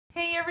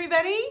Hey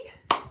everybody,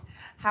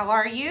 how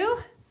are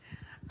you?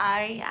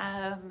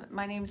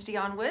 My name's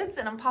Dionne Woods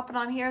and I'm popping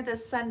on here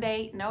this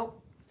Saturday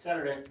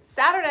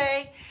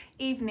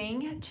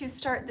evening to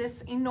start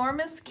this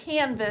enormous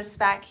canvas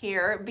back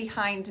here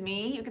behind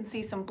me. You can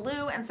see some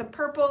blue and some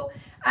purple.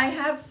 I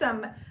have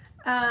some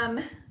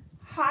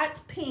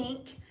hot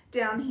pink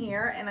down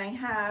here, and I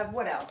have,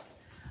 what else?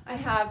 I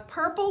have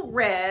purple,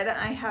 red,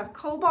 I have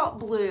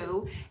cobalt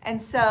blue,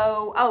 and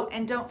so, oh,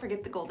 and don't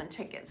forget the golden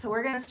ticket. So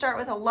we're gonna start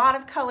with a lot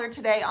of color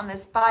today on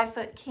this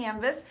 5-foot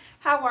canvas.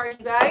 How are you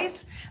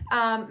guys?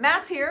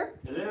 Matt's here.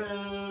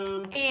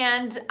 Hello.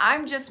 And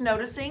I'm just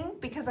noticing,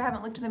 because I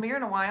haven't looked in the mirror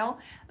in a while,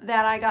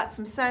 that I got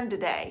some sun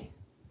today.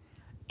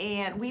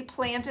 And we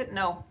planted,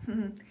 no,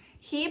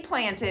 he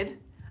planted.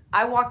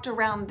 I walked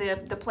around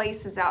the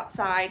places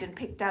outside and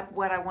picked up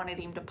what I wanted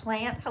him to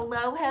plant.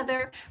 Hello,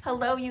 Heather.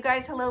 Hello, you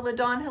guys. Hello,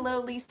 LaDawn.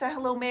 Hello, Lisa.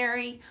 Hello,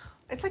 Mary.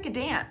 It's like a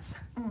dance.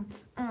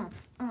 I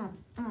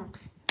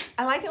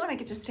like it when I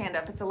get to stand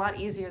up. It's a lot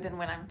easier than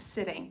when I'm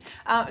sitting.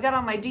 I got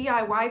on my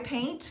DIY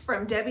paint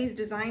from Debbie's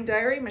Design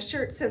Diary. My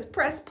shirt says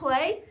press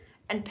play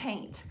and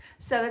paint.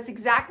 So that's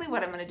exactly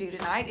what I'm going to do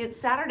tonight. It's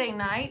Saturday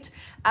night.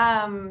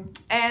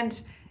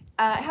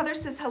 Heather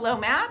says, hello,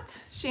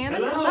 Matt.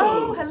 Shannon,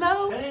 hello,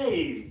 hello.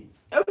 Hey.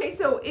 Okay,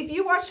 so if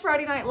you watched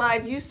Friday Night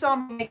Live, you saw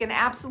me make an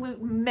absolute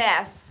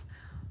mess.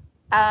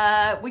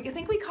 We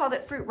think we called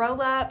it fruit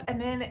roll-up, and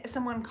then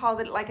someone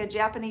called it like a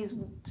Japanese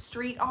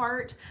street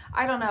art.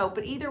 I don't know,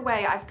 but either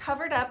way, I've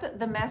covered up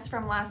the mess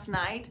from last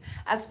night.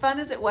 As fun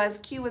as it was,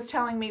 Q was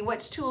telling me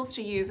which tools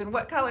to use and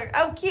what color.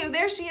 Oh, Q,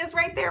 there she is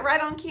right there,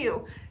 right on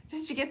cue.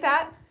 Did you get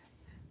that?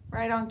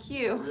 Right on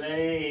cue.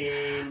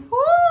 Lame. Woo,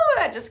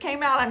 that just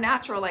came out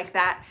unnatural like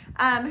that.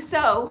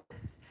 So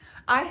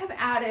I have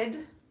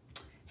added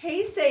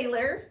Hey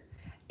Sailor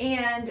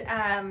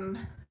and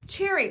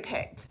cherry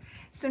picked.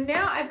 So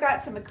now I've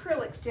got some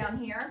acrylics down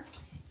here,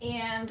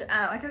 and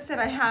like I said,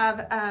 I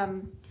have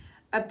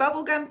a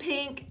bubblegum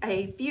pink,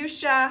 a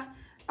fuchsia,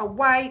 a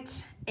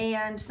white,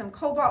 and some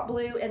cobalt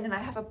blue, and then I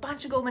have a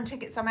bunch of golden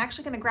tickets. So I'm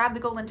actually going to grab the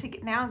golden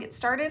ticket now and get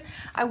started.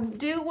 I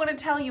do want to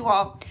tell you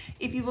all,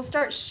 if you will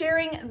start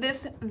sharing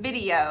this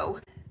video,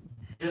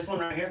 this one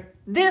right here?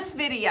 This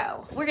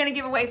video, we're going to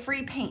give away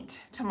free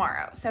paint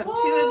tomorrow. So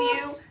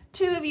what?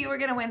 two of you are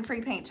going to win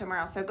free paint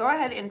tomorrow. So go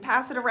ahead and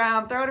pass it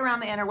around, throw it around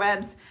the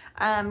interwebs.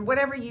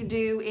 Whatever you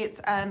do, it's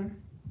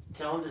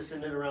tell them to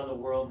send it around the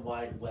World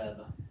Wide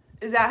Web.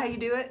 Is that how you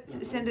do it?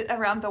 Mm-hmm. Send it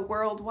around the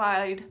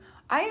worldwide.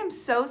 I am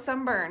so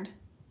sunburned.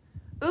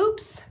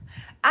 Oops.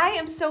 I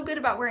am so good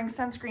about wearing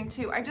sunscreen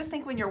too. I just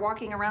think when you're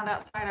walking around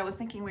outside, I was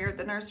thinking we were at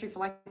the nursery for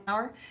like an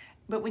hour,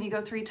 but when you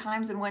go 3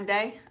 times in one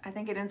day, I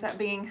think it ends up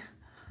being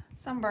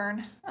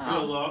sunburn.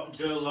 Oh.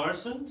 Joe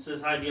Larson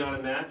says, hi, Dionne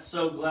and Matt.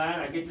 So glad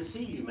I get to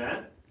see you,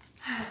 Matt.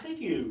 Well, thank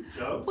you,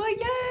 Joe. Well,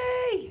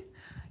 yay!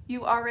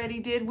 You already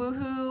did,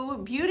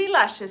 woohoo. Beauty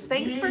Luscious,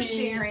 thanks for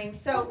sharing.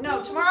 So,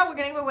 no, tomorrow we're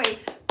going to give away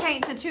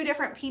paint to 2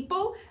 different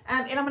people,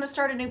 and I'm going to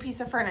start a new piece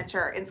of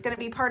furniture. It's going to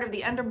be part of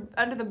the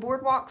Under the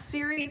Boardwalk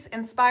series,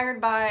 inspired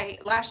by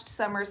last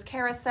summer's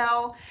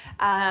carousel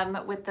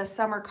with the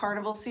Summer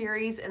Carnival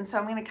series, and so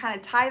I'm going to kind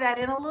of tie that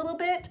in a little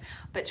bit,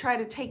 but try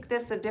to take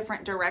this a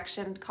different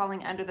direction,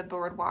 calling Under the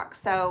Boardwalk.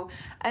 So,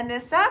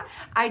 Anissa,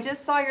 I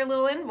just saw your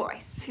little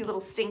invoice, you little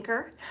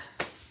stinker.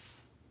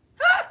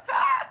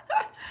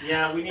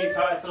 Yeah, we need to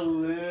talk. It's a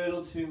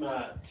little too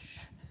much.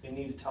 We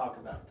need to talk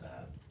about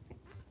that.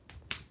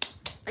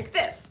 Like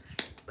this.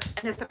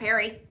 And it's a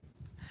Perry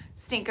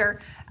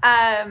stinker.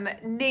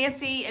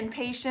 Nancy and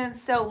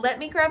Patience. So let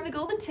me grab the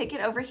golden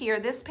ticket over here.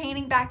 This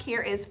painting back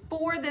here is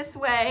 4 this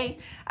way.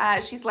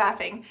 She's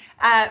laughing.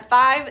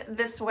 5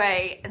 this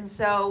way. And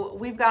so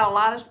we've got a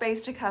lot of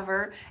space to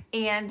cover.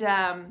 And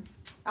I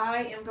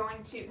am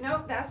going to,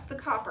 nope, that's the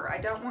copper. I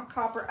don't want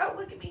copper. Oh,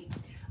 look at me.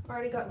 I've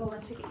already got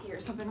golden ticket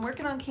here. So I've been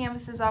working on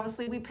canvases.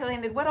 Obviously, we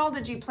planted, what all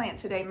did you plant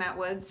today, Matt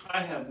Woods?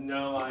 I have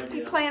no idea. He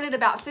planted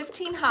about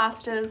 15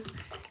 hostas.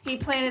 He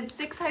planted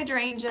 6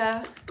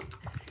 hydrangea.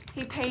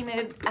 He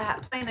planted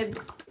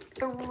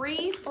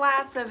 3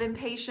 flats of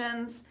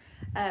impatiens,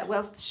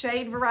 well,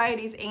 shade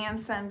varieties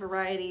and sun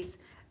varieties.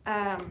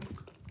 What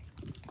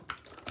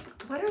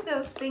are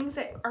those things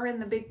that are in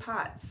the big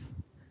pots?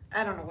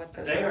 I don't know what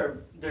those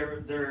are. They're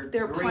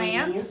green,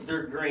 plants.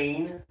 They're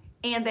green.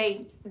 And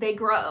they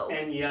grow.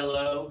 And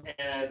yellow,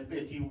 and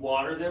if you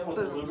water them with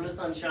a little bit of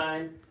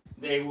sunshine,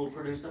 they will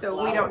produce a flower.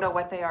 So we don't know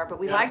what they are, but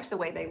we liked the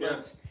way they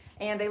looked.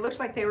 And they looked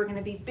like they were going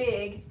to be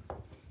big.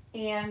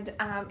 And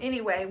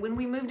anyway, when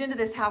we moved into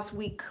this house,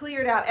 we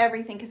cleared out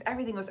everything because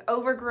everything was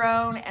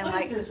overgrown. And what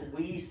like, is this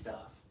wee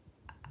stuff?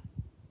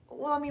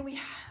 Well, I mean,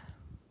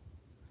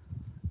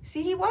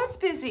 see, he was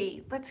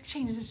busy. Let's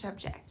change the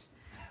subject.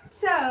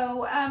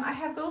 So I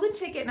have golden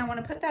ticket, and I want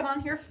to put that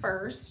on here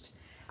first.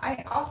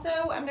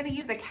 I'm going to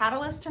use a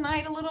catalyst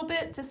tonight a little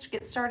bit just to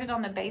get started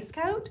on the base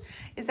coat.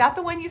 Is that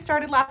the one you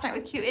started last night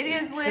with Q? It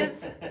is,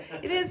 Liz.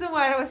 It is the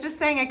one. I was just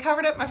saying I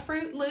covered up my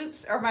Fruit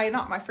Loops, or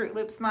not my Fruit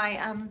Loops,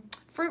 my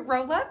fruit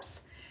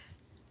roll-ups.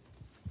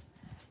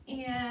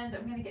 And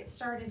I'm gonna get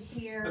started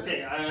here.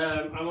 Okay,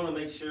 I want to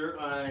make sure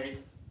I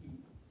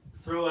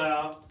throw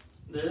out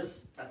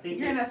this. I think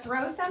you're gonna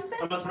throw something?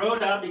 I'm gonna throw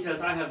it out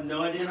because I have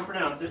no idea how to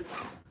pronounce it.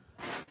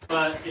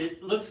 But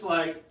it looks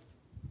like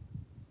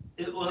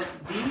it was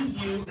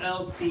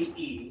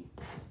D-U-L-C-E.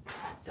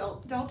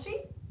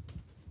 Dolce?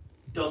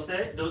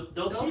 Dolce?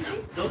 Dolce?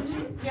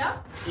 Yeah.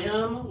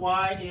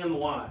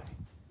 M-Y-M-Y.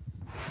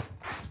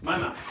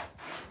 Mama.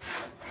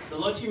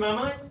 Dolce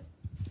Mama?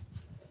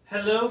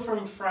 Hello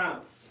from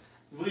France.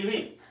 Oui,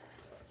 oui.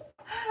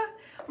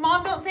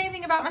 Mom, don't say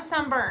anything about my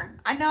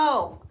sunburn. I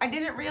know. I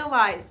didn't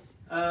realize.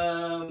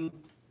 Irma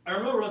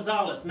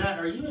Rosales. Matt,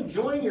 are you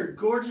enjoying your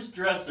gorgeous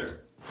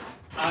dresser?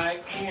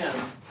 I am.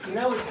 You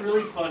know, it's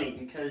really funny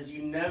because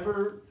you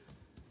never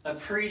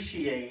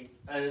appreciate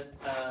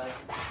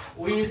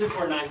we use it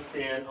for a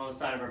nightstand on the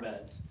side of our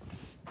beds.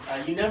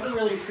 You never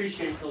really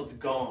appreciate it till it's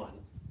gone.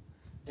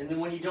 And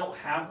then when you don't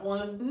have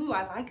one, ooh,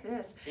 I like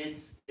this.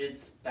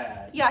 It's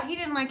bad. Yeah, he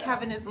didn't like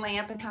having his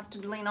lamp and have to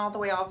lean all the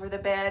way over the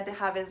bed to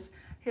have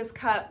his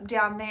cup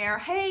down there.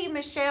 Hey,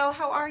 Michelle,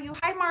 how are you?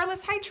 Hi,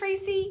 Marlis. Hi,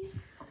 Tracy.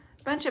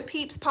 Bunch of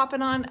peeps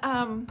popping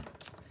on.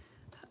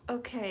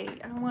 Okay,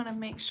 I want to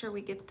make sure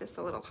we get this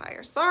a little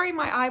higher. Sorry,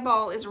 my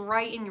eyeball is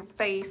right in your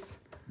face.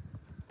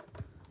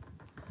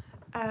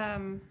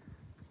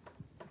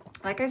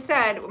 Like I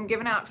said, I'm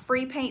giving out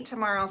free paint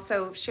tomorrow,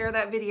 so share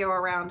that video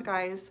around,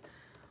 guys.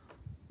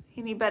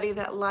 Anybody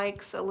that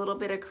likes a little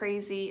bit of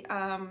crazy,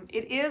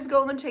 it is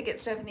golden ticket,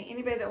 Stephanie.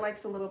 Anybody that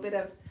likes a little bit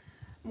of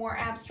more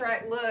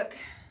abstract look,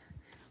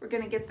 we're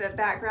gonna get the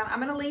background. I'm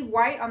gonna leave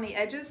white on the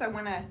edges. I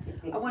wanna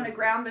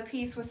ground the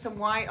piece with some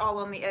white all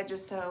on the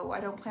edges, so I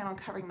don't plan on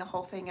covering the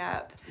whole thing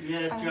up.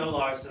 Yes, Joe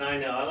Larson, I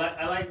know.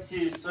 I like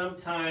to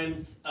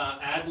sometimes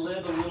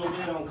ad-lib a little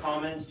bit on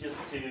comments just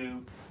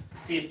to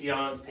see if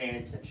Dionne's paying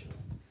attention.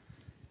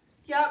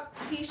 Yep,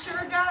 he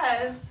sure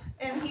does.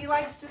 And he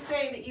likes to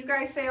say that you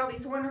guys say all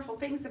these wonderful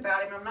things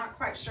about him. I'm not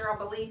quite sure I'll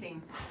believe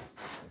him.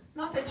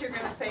 Not that you're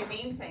going to say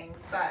mean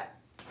things, but...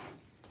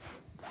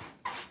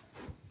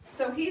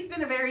 So he's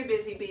been a very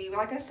busy bee.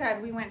 Like I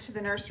said, we went to the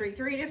nursery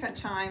 3 different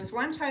times.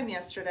 One time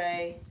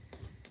yesterday.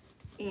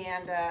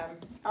 And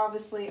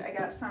obviously I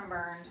got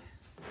sunburned.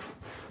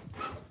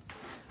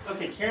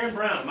 Okay, Karen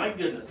Brown, my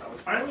goodness. I was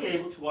finally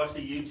able to watch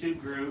the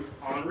YouTube group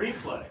on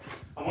replay.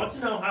 I want to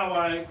know how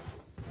I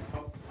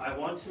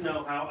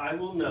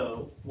will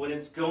know when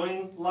it's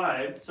going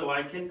live so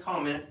I can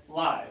comment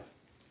live.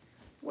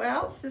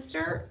 Well,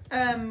 sister,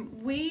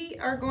 we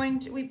are going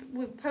to, we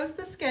post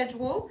the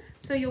schedule,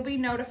 so you'll be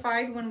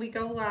notified when we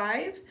go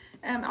live.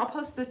 I'll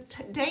post the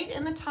date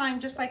and the time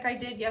just like I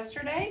did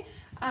yesterday,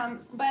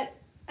 but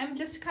I'm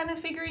just kind of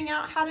figuring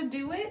out how to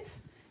do it.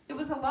 It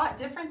was a lot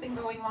different than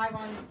going live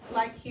on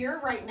like here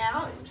right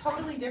now. It's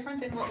totally different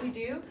than what we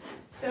do.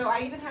 So I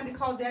even had to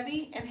call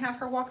Debbie and have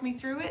her walk me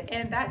through it,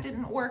 and that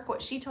didn't work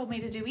what she told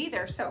me to do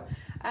either. So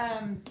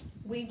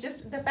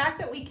the fact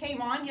that we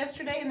came on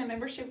yesterday in the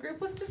membership group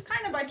was just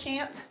kind of by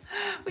chance.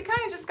 We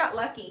kind of just got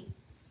lucky.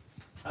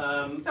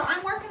 So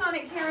I'm working on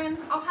it, Karen.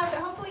 I'll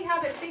hopefully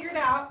have it figured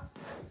out.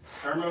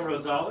 Irma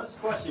Rosales,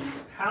 question,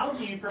 how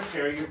do you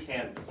prepare your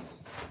canvas?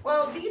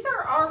 Well, these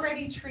are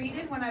already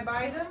treated when I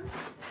buy them.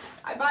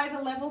 I buy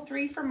the level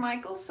 3 from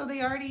Michael's, so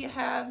they already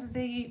have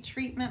the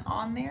treatment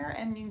on there,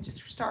 and you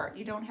just start.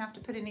 You don't have to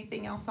put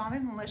anything else on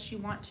it unless you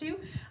want to.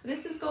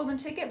 This is golden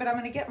ticket, but I'm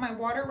going to get my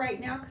water right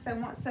now because I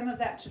want some of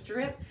that to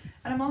drip,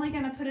 and I'm only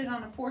going to put it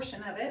on a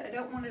portion of it. I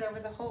don't want it over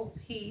the whole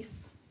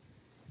piece.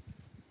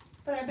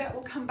 But I bet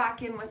we'll come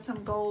back in with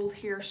some gold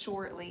here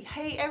shortly.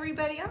 Hey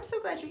everybody, I'm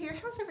so glad you're here.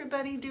 How's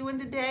everybody doing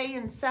today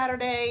and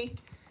Saturday?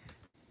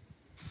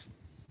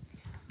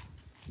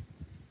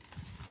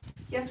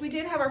 Yes, we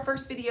did have our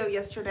first video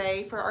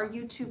yesterday for our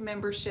YouTube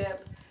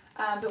membership,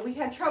 but we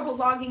had trouble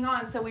logging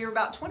on, so we were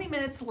about 20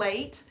 minutes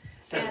late.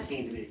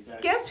 17 to be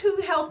exact. Guess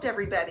who helped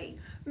everybody?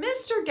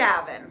 Mr.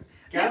 Gavin.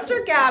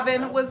 Mr.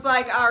 Gavin was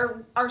like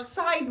our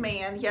side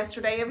man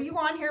yesterday. Are you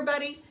on here,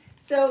 buddy?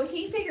 So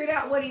he figured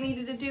out what he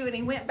needed to do, and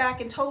he went back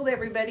and told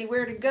everybody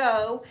where to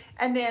go.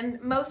 And then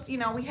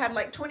we had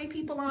like 20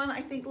 people on,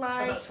 I think,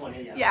 live. About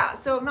 20, yeah. Yeah,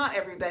 so not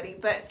everybody,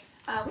 but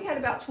we had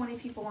about 20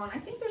 people on. I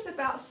think there's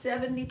about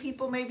 70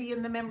 people maybe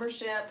in the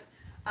membership.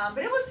 But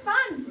it was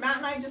fun. Matt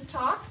and I just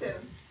talked, and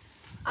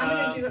I'm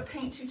going to do a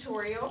paint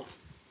tutorial.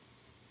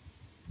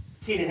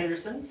 Tina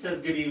Henderson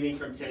says good evening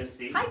from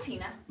Tennessee. Hi,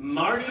 Tina.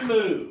 Marty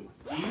Moo,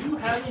 do you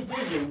have a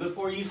vision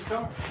before you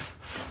start?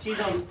 She's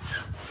on,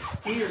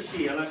 he or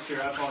she, I'm not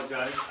sure, I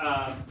apologize.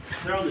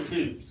 They're on the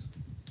tubes.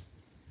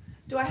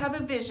 Do I have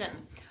a vision?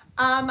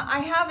 I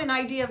have an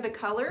idea of the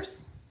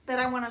colors that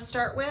I want to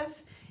start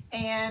with,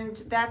 and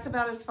that's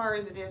about as far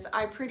as it is.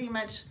 I pretty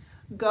much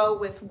go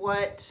with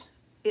what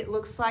it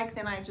looks like,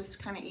 then I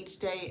just kind of each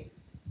day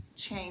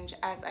change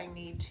as I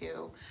need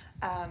to.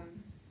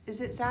 Is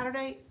it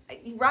Saturday?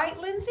 Right,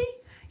 Lindsay?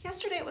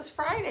 Yesterday it was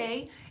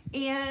Friday,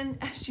 and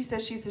she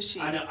says she's a she.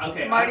 I know,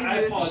 okay, Marty I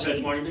apologize,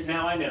 she. Marty, but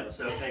now I know,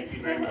 so thank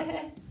you very much.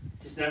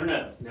 Just never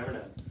know, never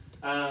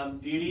know.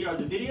 Beauty, are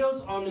the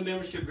videos on the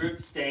membership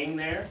group staying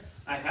there?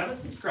 I haven't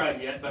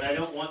subscribed yet, but I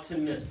don't want to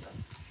miss them.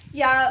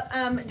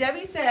 Yeah,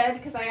 Debbie said,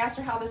 because I asked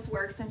her how this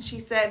works, and she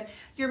said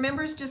your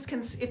members just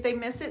can, if they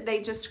miss it,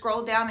 they just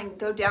scroll down and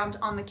go down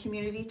on the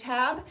community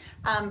tab,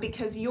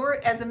 because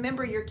as a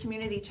member, your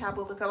community tab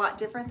will look a lot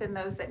different than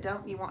those that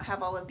don't. You won't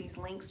have all of these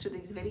links to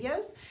these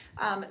videos.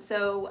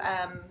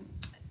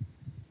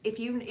 If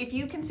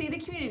you can see the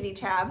community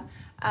tab,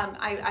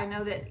 I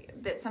know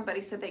that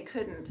somebody said they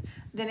couldn't,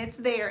 then it's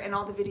there and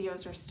all the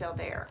videos are still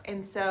there.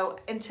 And so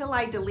until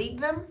I delete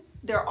them,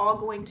 they're all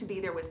going to be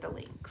there with the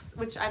links,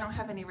 which I don't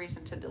have any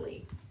reason to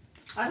delete.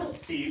 I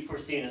don't see you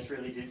foreseeing us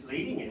really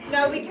deleting anything.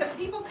 No, because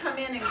people come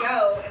in and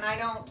go, and I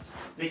don't.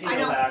 They can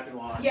go back and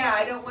watch. Yeah,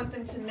 I don't want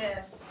them to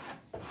miss.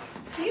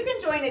 So you can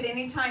join at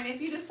any time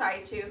if you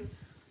decide to.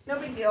 No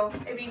big deal.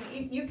 I mean,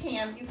 you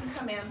can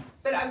come in.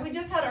 But we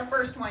just had our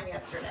first one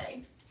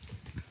yesterday.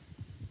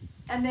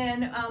 And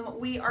then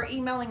we are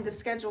emailing the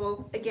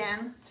schedule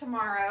again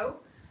tomorrow,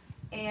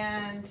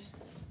 and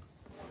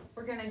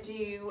we're gonna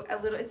do a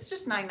little. It's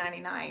just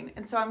 $9.99,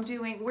 and so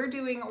we're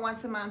doing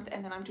once a month,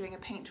 and then I'm doing a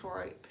paint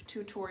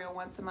tutorial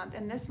once a month.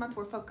 And this month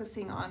we're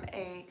focusing on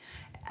a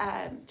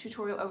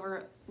tutorial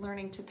over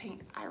learning to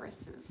paint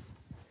irises.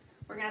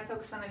 We're gonna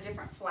focus on a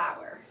different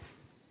flower.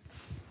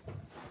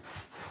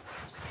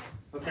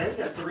 Okay, we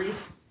got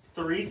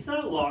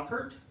Theresa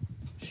Lockhart.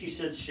 She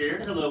said,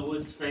 shared. Hello,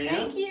 Woods fan.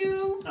 Thank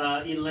you.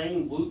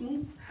 Elaine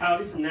Wooten.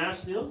 Howdy from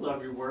Nashville.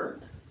 Love your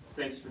work.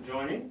 Thanks for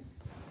joining.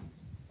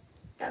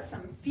 Got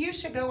some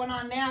fuchsia going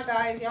on now,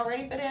 guys. Y'all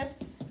ready for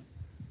this?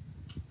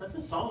 That's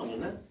a song,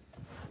 isn't it?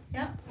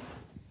 Yep.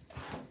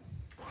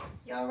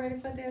 Y'all ready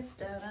for this?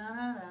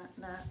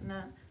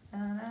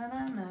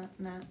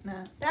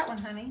 That one,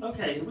 honey.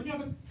 Okay, we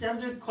have a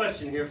good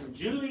question here from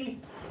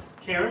Julie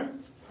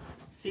Karen.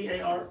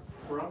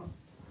 Caron.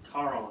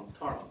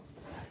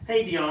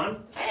 Hey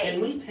Dionne, Hey.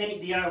 Can we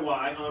paint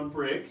DIY on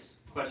bricks,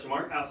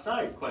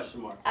 outside,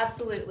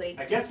 Absolutely.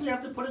 I guess we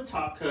have to put a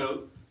top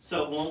coat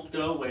so it won't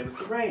go away with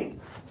the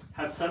rain.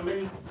 Has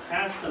somebody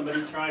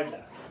tried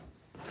that?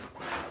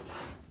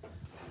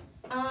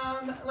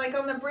 Like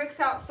on the bricks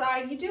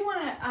outside, you do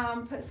want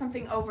to put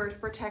something over to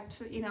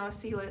protect, a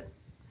sealant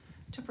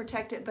to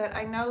protect it. But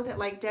I know that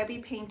like Debbie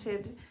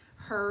painted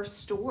her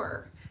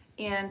store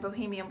in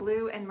Bohemian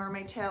Blue and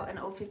Mermaid Tail and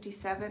Old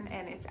 57,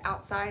 and it's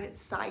outside,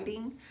 it's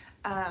siding.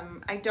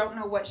 I don't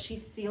know what she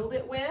sealed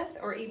it with,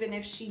 or even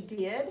if she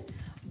did,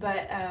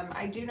 but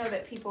I do know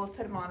that people have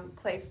put them on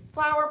clay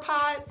flower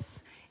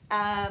pots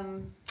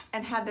and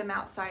had them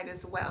outside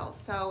as well.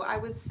 So I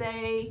would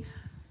say,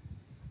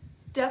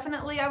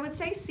 definitely I would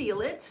say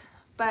seal it,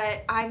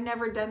 but I've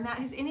never done that.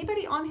 Has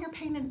anybody on here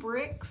painted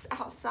bricks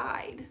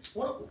outside?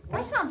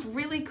 That sounds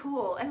really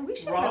cool, and we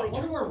should really try. I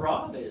wonder where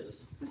Rob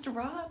is. Mr.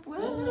 Rob? Well,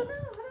 Yeah. I don't know.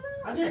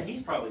 I bet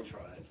he's probably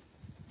tried.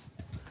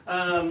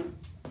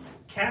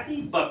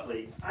 Kathy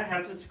Buckley, I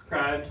have to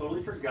subscribe,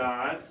 totally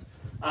forgot.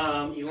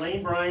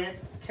 Elaine Bryant,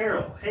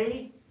 Carol,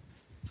 hey,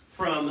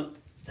 from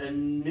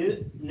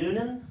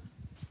Noonan,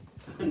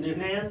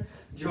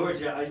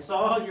 Georgia. I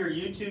saw your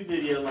YouTube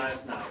video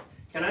last night.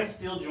 Can I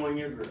still join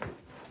your group?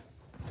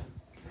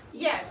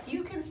 Yes,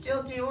 you can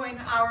still join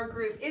our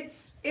group.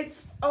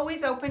 It's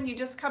always open. You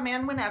just come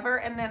in whenever,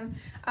 and then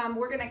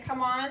we're gonna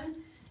come on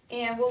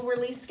and we'll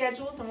release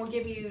schedules and we'll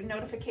give you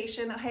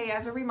notification. Hey,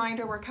 as a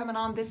reminder, we're coming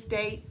on this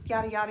date,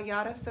 yada, yada,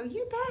 yada. So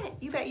you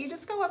bet. You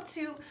just go up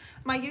to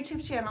my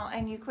YouTube channel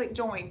and you click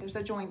join. There's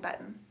a join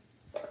button.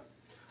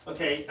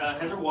 Okay,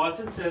 Heather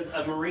Watson says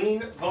a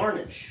marine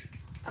varnish.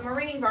 A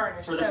marine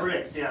varnish. For the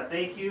bricks, yeah,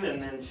 thank you.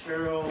 And then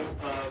Cheryl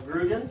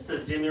Grugan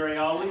says, Jimmy Ray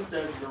always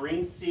says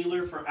marine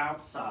sealer for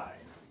outside.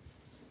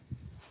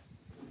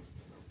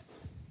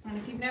 And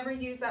if you've never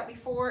used that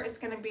before, it's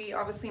gonna be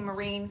obviously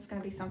marine. It's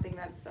gonna be something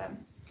that's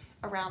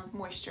around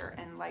moisture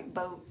and like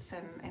boats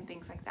and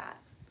things like that.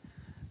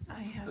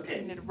 I have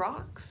painted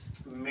rocks.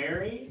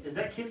 Mary, is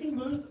that kissing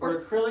booth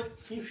or acrylic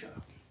fuchsia?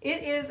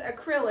 It is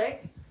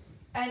acrylic,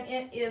 and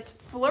it is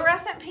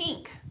fluorescent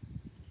pink.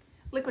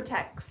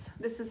 Liquitex.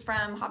 This is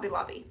from Hobby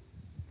Lobby.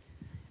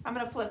 I'm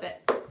gonna flip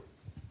it.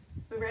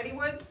 We ready,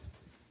 Woods?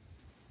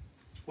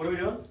 What are we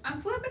doing?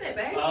 I'm flipping it,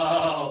 babe.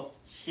 Oh,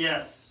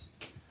 yes.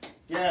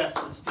 Yes,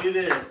 let's do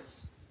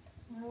this.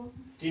 No.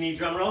 Do you need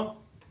drum roll?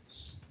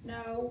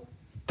 No.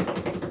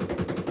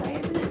 Why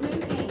isn't it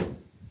moving?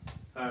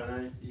 I don't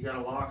know. You got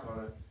a lock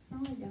on it. No,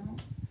 I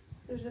don't.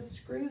 There's a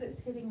screw that's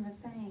hitting the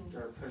thing.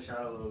 Gotta push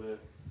out a little bit.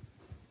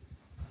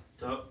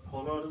 Don't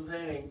hold on to the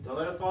painting. Don't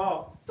let it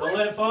fall. Don't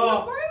let it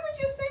fall. Why would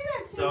you say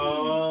that to me?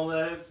 Don't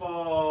let it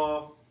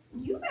fall.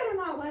 You better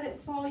not let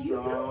it fall.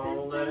 You built this thing.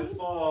 Don't let it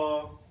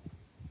fall.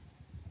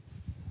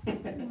 Oh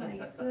my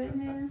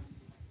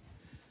goodness.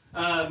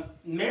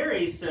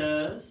 Mary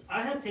says,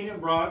 I have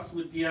painted rocks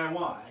with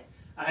DIY.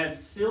 I have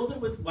sealed it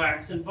with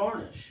wax and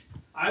varnish.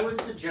 I would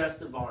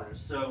suggest a varnish.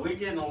 So we're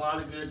getting a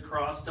lot of good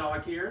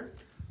crosstalk here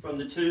from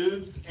the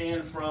tubes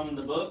and from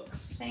the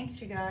books.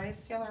 Thanks, you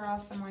guys. Y'all are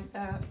awesome like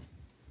that.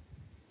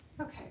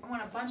 Okay, I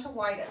want a bunch of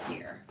white up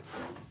here.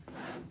 I'm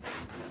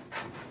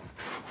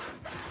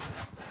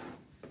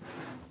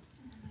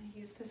gonna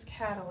use this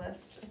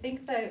catalyst. I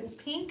think the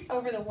pink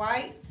over the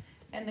white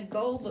and the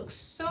gold looks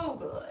so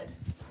good.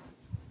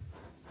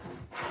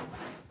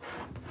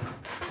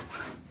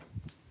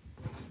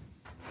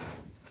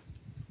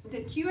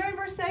 Did Q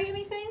ever say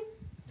anything?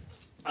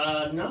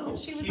 No.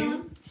 She was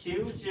on?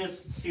 Q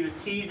was she was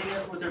teasing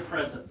us with her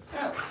presence.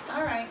 Oh,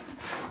 all right.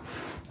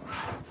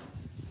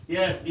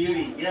 Yes,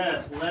 beauty,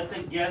 yes. Let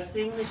the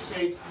guessing the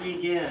shapes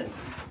begin.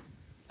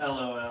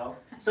 LOL.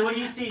 So what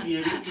do you see,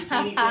 Beauty? Do you see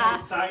anything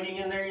exciting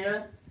in there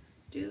yet?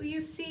 Do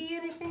you see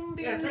anything,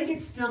 Beauty? Yeah, I think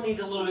it still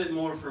needs a little bit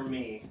more for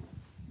me.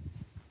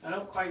 I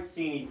don't quite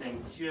see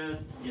anything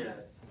just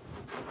yet.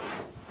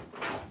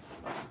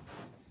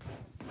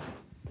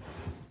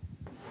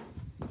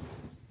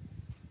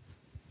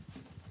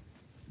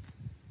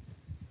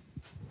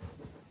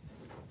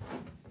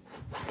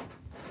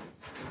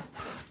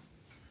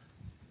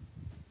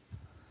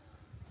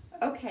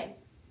 Okay.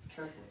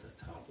 Careful with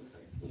the top, looks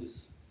like it's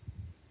loose.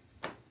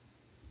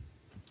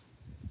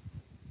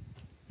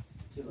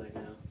 Too late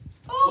now.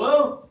 Oh!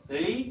 Whoa!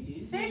 Hey,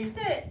 easy. Fix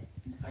it!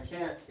 I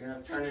can't. You're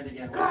gonna turn it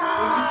again.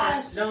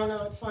 Gosh! Once you turn,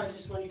 no, it's fine.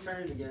 Just when you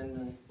turn it again,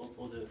 then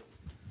we'll do it.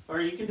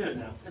 Or you can do it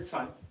now. It's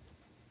fine.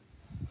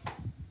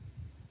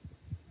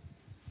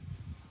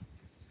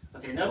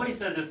 Okay, nobody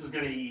said this was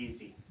gonna be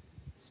easy.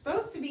 It's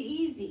supposed to be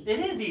easy. It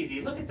is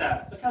easy. Look at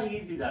that. Look how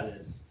easy that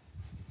is.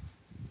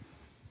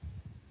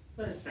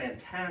 That is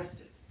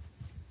fantastic.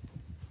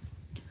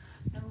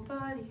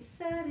 Nobody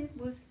said it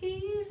was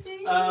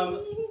easy.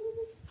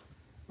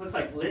 Looks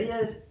like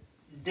Lydia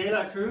De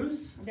La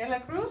Cruz. De La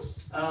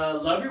Cruz?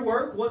 Love your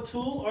work. What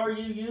tool are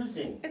you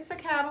using? It's a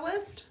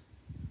catalyst.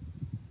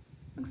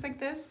 Looks like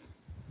this.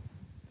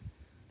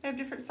 They have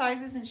different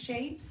sizes and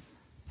shapes.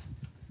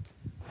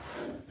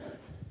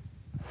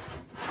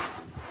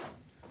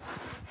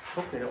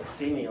 Hope they don't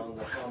see me on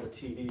the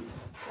TVs.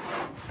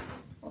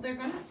 Well, they're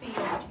going to see you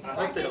on TV. I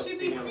Why hope they can't don't you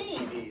see be me on the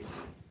seen? TVs.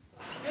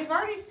 They've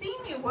already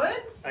seen you,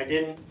 Woods. I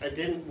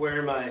didn't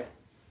wear my.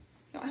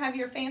 You don't have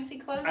your fancy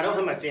clothes I don't on?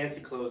 have my fancy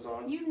clothes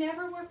on. You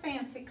never wear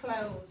fancy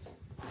clothes.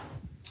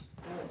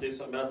 I'm gonna do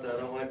something about that. I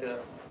don't like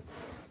that.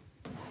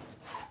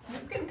 I'm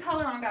just getting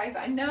color on, guys.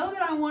 I know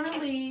that I want to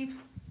leave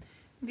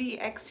the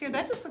exterior.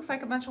 That just looks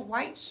like a bunch of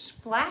white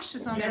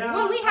splashes on there. Yeah.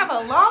 Well, we have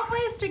a long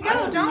ways to go,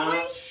 I'm don't we?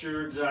 not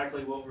sure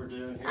exactly what we're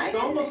doing here. I It's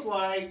didn't- almost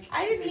like.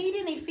 I didn't need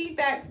any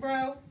feedback,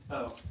 bro.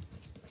 Oh.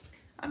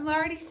 I'm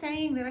already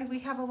saying that we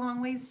have a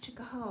long ways to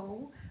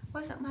go.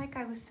 Wasn't like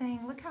I was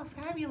saying, look how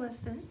fabulous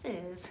this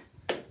is.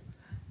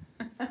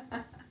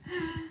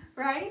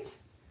 Right?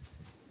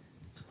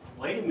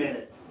 Wait a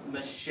minute.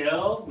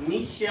 Michelle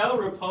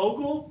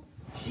Repogel?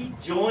 She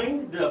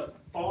joined the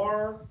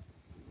Far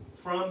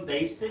From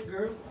Basic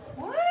group?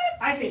 What?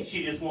 I think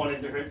she just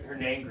wanted her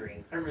name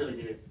green. I really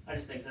do. I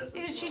just think that's what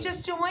Did she wanted.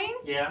 just join?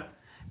 Yeah.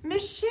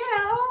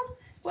 Michelle?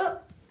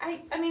 Well, I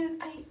mean,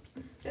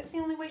 that's the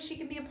only way she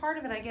can be a part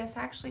of it, I guess,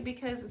 actually,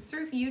 because it's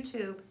through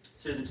YouTube.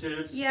 Through the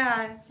tubes?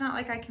 Yeah, it's not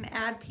like I can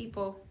add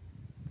people.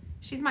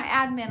 She's my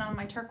admin on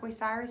my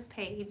Turquoise Iris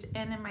page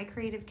and in my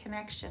Creative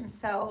Connection,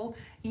 so,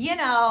 you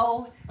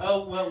know.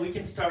 Oh, well, we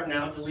can start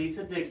now.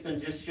 Delisa Dixon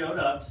just showed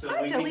up, so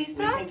Hi, we Delisa.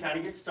 can kind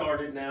of get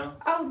started now.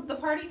 Oh, the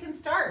party can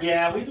start.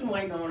 Yeah, we've been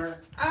waiting on her.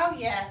 Oh,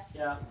 yes.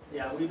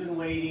 Yeah, we've been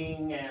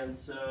waiting, and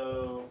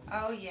so...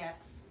 Oh,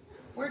 yes.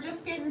 We're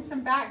just getting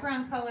some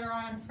background color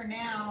on for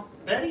now.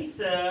 Betty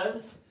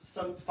says,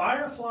 some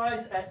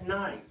fireflies at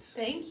night.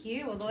 Thank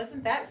you. Well,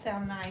 doesn't that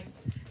sound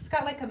nice? It's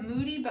got like a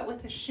moody, but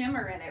with a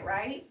shimmer in it,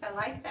 right? I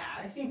like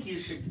that. I think you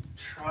should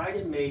try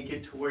to make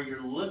it to where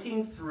you're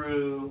looking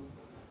through,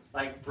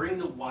 like bring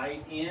the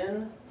white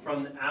in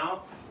from the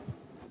out,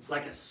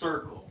 like a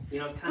circle. You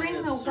know, it's kind Bring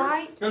of the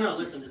white? No,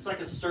 listen, it's like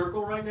a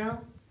circle right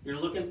now. You're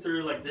looking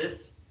through like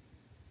this,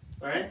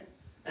 right?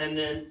 And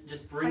then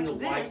just bring Like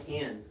the white this?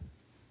 in.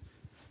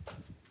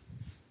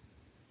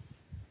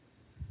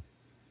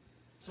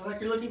 So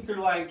like you're looking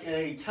through like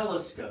a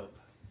telescope.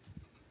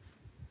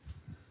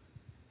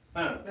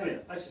 I don't know, anyway,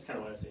 that's just kind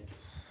of what I see.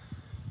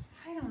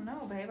 I don't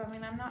know, babe. I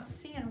mean, I'm not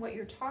seeing what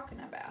you're talking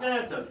about.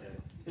 That's okay.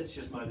 It's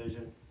just my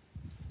vision.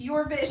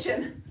 Your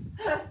vision.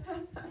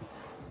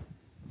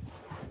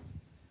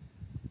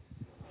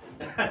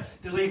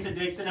 Delisa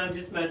Dixon, I'm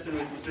just messing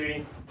with you,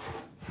 sweetie.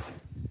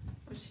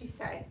 What'd she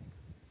say?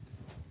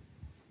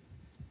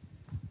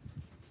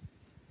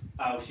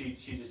 Oh, she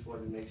just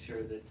wanted to make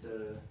sure that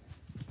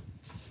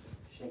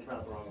she didn't come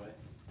out the wrong way.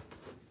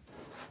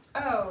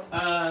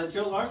 Oh.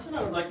 Joe Larson,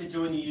 I would like to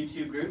join the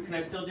YouTube group. Can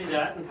I still do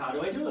that, and how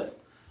do I do it?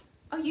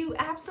 Oh, you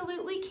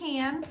absolutely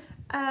can.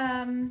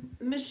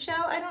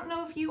 Michelle, I don't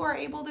know if you are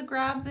able to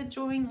grab the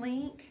join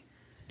link.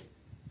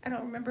 I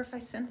don't remember if I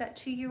sent that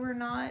to you or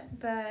not,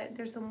 but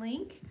there's a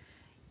link.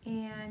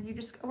 And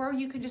or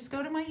you could just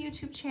go to my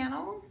YouTube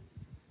channel,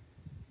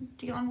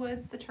 Dionne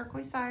Woods, the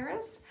Turquoise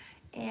Iris,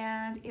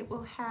 and it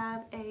will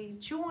have a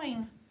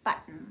join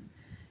button.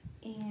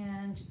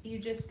 And you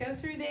just go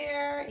through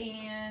there,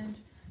 and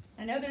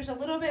I know there's a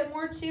little bit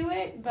more to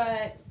it,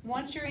 but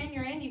once you're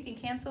in, you can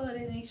cancel it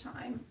at any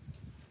time.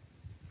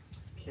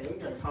 Okay, we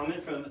got a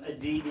comment from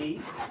Aditi.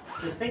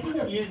 It says, thinking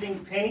of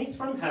using pennies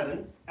from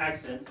heaven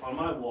accents on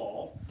my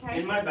wall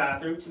in my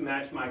bathroom to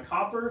match my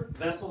copper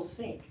vessel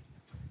sink.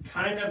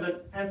 Kind of an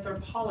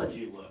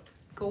anthropology look.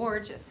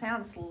 Gorgeous.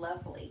 Sounds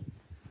lovely.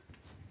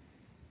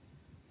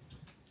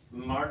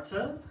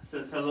 Marta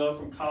says hello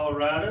from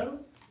Colorado.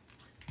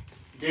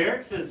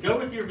 Derek says, go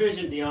with your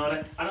vision,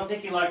 Dionne. I don't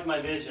think he liked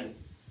my vision.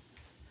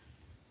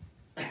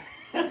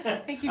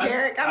 Thank you,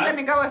 Derek. I'm going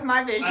to go with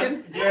my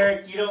vision.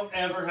 Derek, you don't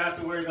ever have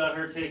to worry about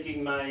her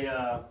taking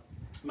my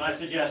my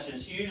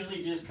suggestions. She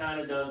usually just kind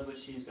of does what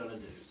she's going to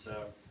do.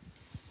 So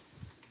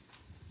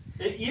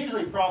it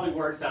usually probably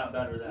works out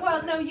better that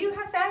Well, way. no, you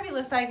have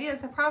fabulous ideas.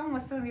 The problem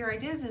with some of your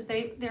ideas is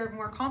they're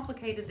more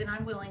complicated than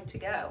I'm willing to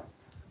go.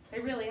 They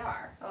really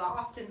are.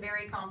 Often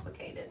very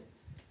complicated.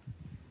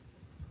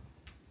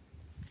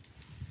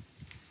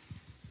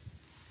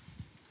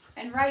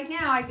 And right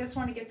now, I just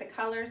want to get the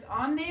colors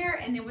on there,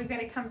 and then we've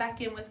got to come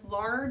back in with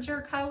larger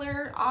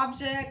color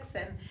objects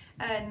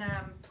and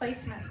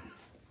placement.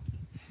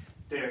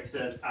 Derek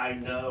says, I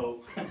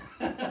know.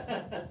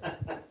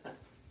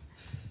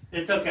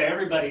 It's okay.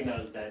 Everybody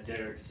knows that,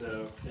 Derek,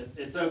 so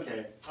it's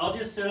okay. I'll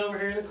just sit over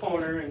here in the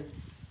corner. And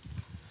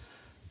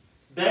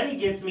Betty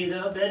gets me,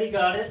 though. Betty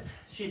got it.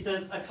 She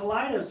says, a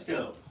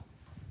kaleidoscope.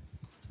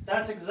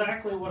 That's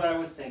exactly what I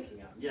was thinking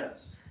of,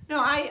 yes. No,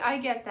 I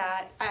get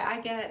that.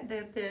 I get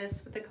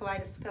this with the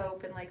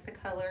kaleidoscope and like the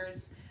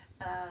colors.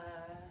 I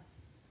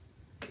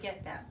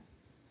get that,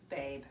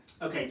 babe.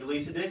 Okay,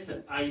 Delisa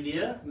Dixon,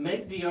 idea,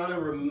 make Dionne a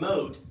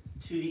remote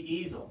to the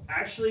easel.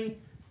 Actually,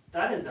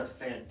 that is a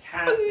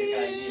fantastic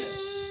idea.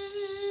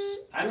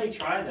 I may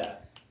try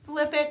that.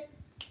 Flip it.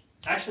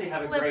 Actually,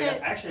 have Flip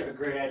it. I actually have a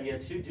great idea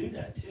to do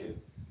that too.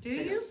 Do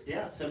you?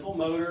 Yeah, simple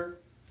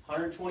motor,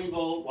 120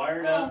 volt,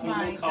 wired Oh up, put a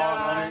my little cog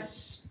on it,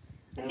 gosh.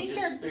 and it'll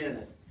just spin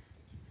it.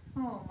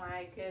 Oh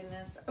my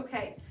goodness.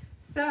 Okay,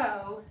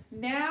 so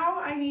now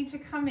I need to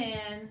come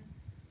in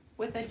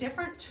with a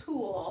different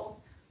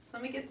tool. So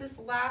let me get this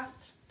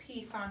last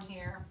piece on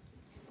here.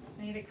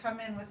 I need to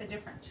come in with a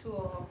different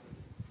tool,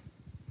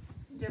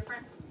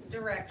 different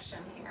direction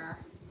here.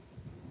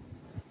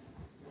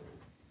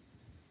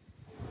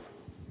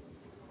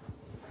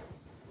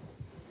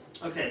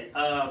 Okay,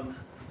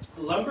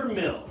 Lumber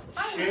Mill,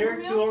 Hi,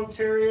 shared Lumber to Mill.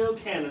 Ontario,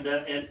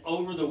 Canada, and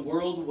over the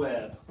World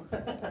Web.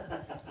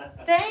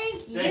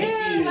 Thank you,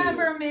 you.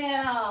 Lumber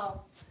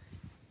Mill.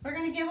 We're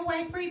going to give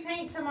away free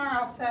paint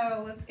tomorrow,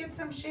 so let's get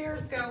some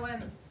shares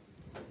going.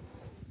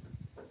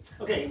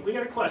 Okay, we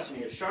got a question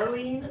here.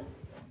 Charlene,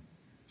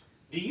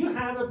 do you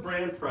have a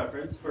brand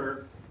preference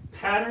for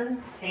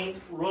pattern paint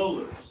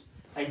rollers?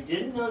 I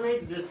didn't know they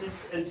existed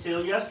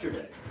until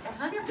yesterday.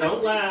 100%.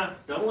 Don't laugh,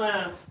 don't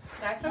laugh.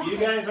 That's okay. You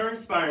guys are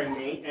inspiring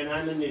me, and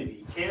I'm a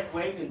newbie. Can't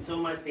wait until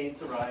my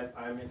paints arrive.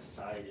 I'm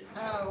excited.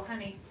 Oh,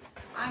 honey,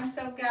 I'm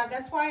so glad.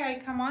 That's why I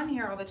come on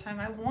here all the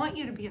time. I want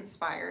you to be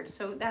inspired,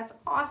 so that's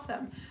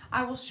awesome.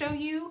 I will show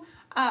you,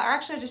 or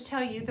actually I'll just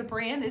tell you, the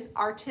brand is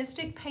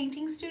Artistic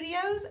Painting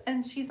Studios,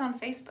 and she's on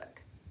Facebook.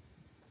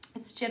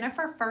 It's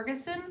Jennifer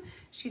Ferguson.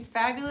 She's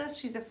fabulous.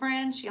 She's a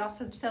friend. She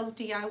also sells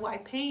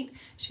DIY paint.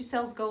 She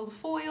sells gold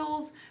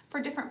foils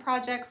for different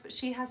projects, but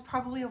she has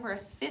probably over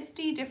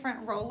 50 different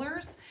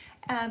rollers.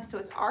 So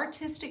it's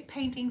Artistic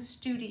Painting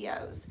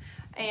Studios.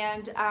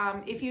 And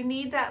if you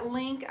need that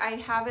link, I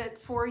have it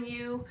for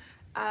you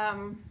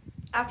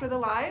after the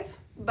live.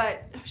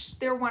 But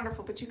they're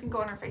wonderful. But you can go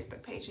on our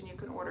Facebook page and you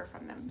can order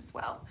from them as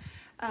well.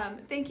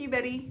 Thank you,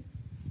 Betty.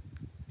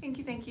 Thank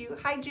you, thank you.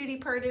 Hi, Judy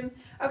Purdon.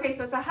 Okay,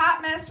 so it's a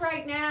hot mess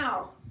right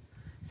now.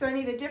 So I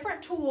need a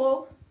different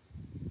tool,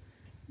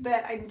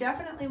 but I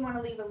definitely want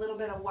to leave a little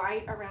bit of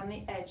white around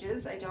the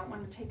edges. I don't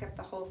want to take up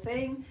the whole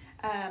thing.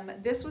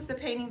 This was the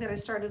painting that I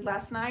started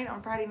last night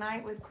on Friday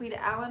night with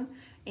Quita Allen,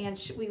 and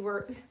she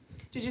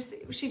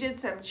did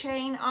some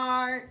chain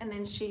art, and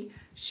then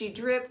she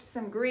dripped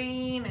some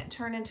green. It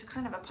turned into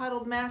kind of a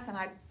puddled mess, and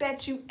I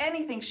bet you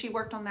anything she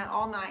worked on that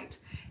all night,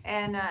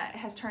 and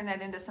has turned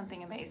that into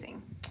something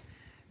amazing.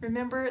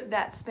 Remember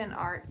that spin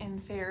art in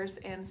fairs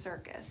and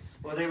circus.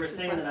 Well, they were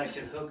saying that I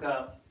should hook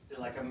up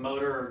like a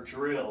motor or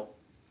drill.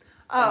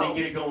 Oh. And then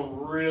get it going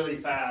really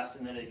fast,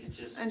 and then it could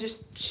just... And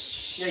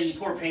just... Yeah, you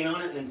pour paint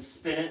on it and then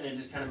spin it, and it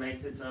just kind of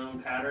makes its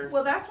own pattern.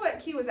 Well, that's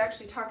what Key was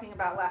actually talking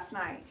about last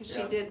night,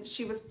 because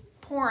she was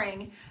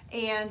pouring,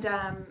 and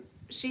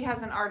she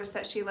has an artist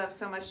that she loves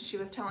so much, and she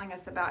was telling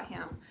us about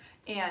him.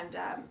 And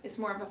it's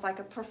more of like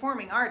a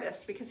performing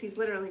artist, because he's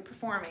literally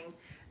performing,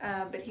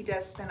 but he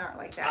does spin art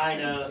like that. I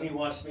know, he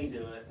watched me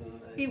do it. And,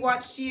 he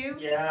watched you?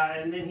 Yeah,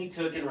 and then he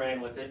took and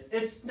ran with it.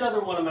 It's another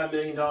one of my $1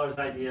 million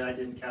idea I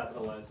didn't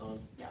capitalize on.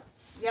 Yeah.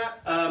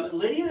 Yep.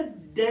 Lydia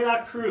De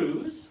La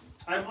Cruz,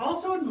 I'm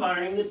also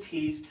admiring the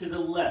piece to the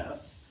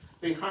left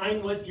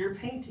behind what you're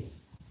painting.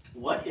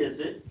 What is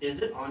it?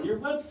 Is it on your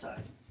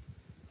website?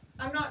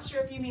 I'm not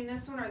sure if you mean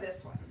this one or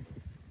this one.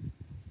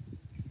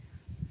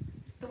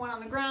 The one on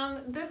the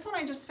ground. This one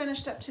I just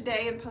finished up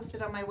today and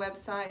posted on my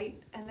website.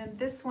 And then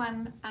this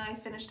one I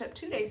finished up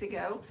 2 days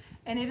ago,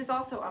 and it is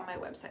also on my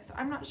website. So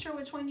I'm not sure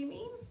which one you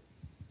mean.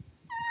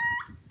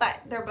 but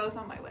they're both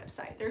on my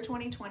website. They're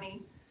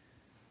 2020,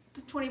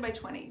 it's 20 by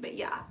 20, but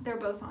yeah, they're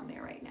both on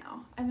there right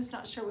now. I'm just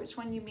not sure which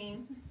one you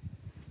mean.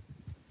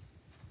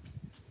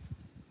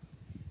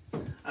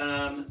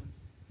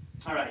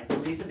 All right,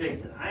 Lisa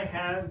Dixon, I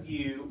have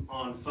you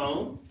on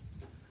phone,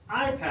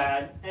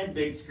 iPad, and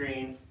big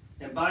screen,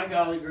 and by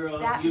golly,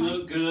 girl, you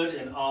look good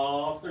in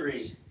all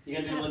three. You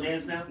gonna do a little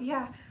dance now?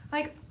 Yeah,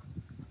 like.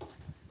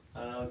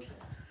 Okay.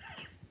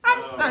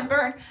 I'm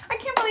sunburned. I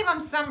can't believe I'm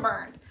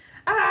sunburned.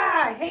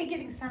 Ah, I hate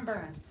getting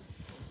sunburned.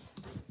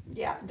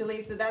 Yeah,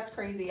 Delisa, that's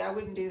crazy. I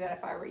wouldn't do that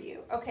if I were you.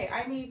 Okay,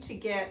 I need to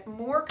get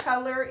more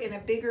color in a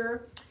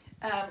bigger,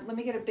 let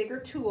me get a bigger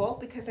tool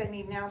because I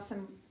need now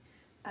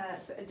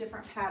a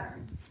different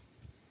pattern.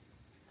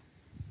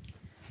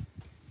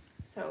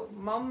 So,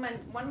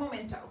 one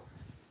momento.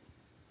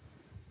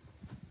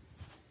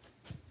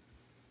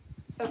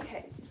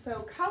 Okay,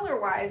 so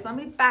color-wise, let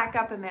me back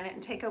up a minute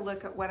and take a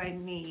look at what I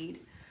need.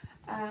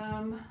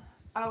 Oh,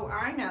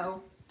 I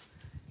know.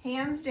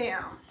 Hands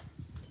down.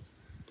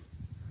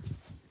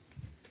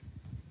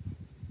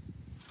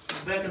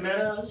 Becca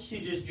Meadows, she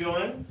just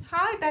joined.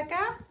 Hi,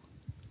 Becca.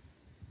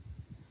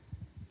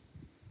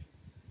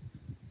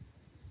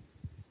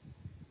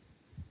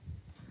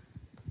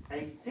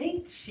 I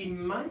think she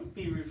might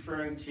be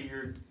referring to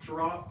your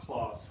drop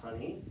cloths,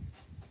 honey.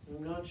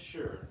 I'm not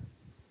sure.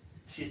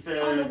 She said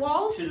on the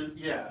walls? to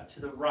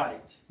the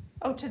right.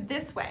 Oh, to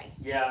this way.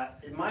 Yeah,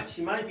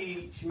 she might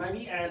be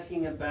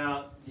asking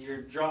about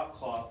your drop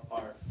cloth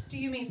art. Do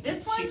you mean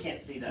this one? She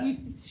can't see that.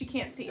 She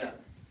can't see it.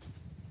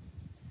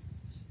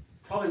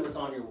 Probably what's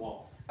on your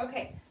wall.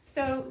 Okay,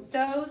 so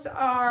those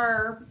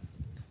are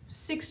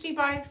 60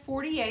 by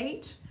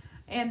 48,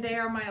 and they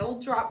are my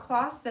old drop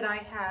cloths that I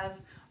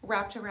have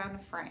wrapped around a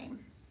frame.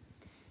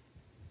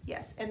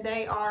 Yes, and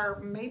they are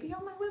maybe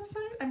on my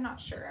website. I'm not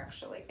sure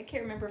actually. I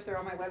can't remember if they're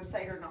on my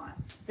website or not.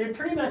 They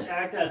pretty much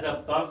act as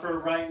a buffer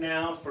right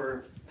now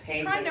for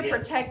paint. Trying to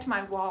protect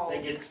my walls.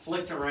 That gets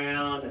flicked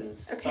around and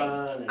spun.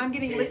 Okay, I'm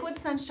getting Liquid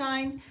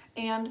Sunshine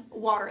and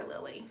Water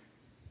Lily.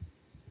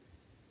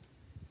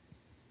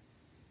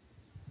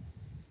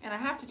 And I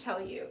have to tell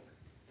you,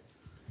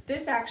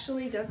 this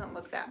actually doesn't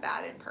look that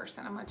bad in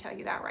person. I'm going to tell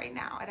you that right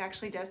now. It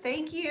actually does.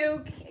 Thank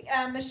you,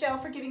 Michelle,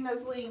 for getting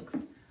those links.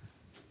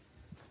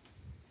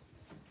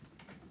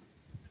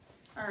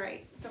 All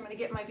right, so I'm going to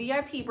get my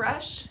VIP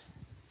brush.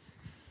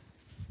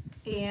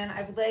 And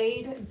I've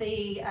laid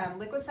the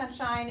Liquid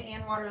Sunshine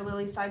and Water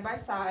Lily side by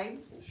side.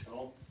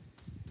 Michelle.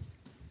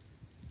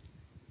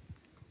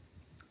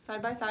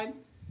 Side by side.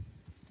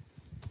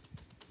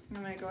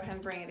 I'm going to go ahead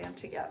and bring it in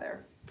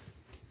together.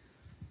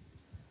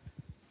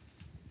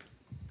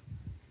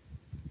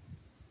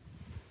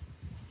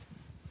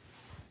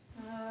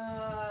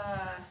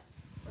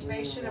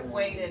 May should have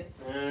waited.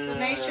 The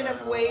May should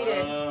have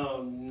waited.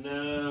 Oh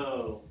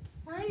no.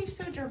 Why are you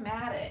so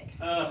dramatic?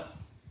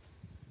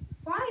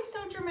 Why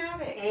so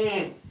dramatic?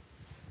 Oh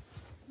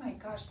my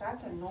gosh,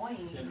 that's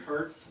annoying. It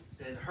hurts.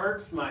 It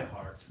hurts my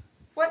heart.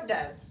 What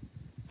does?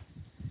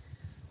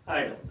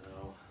 I don't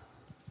know.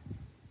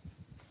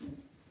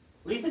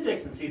 Lisa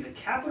Dixon sees a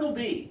capital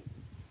B.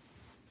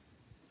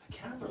 A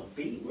capital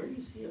B? Where do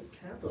you see a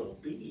capital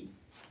B?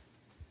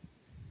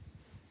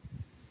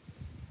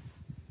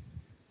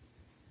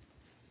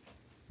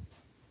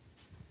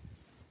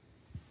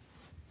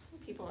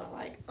 People are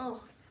like,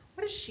 oh,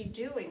 what is she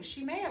doing?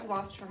 She may have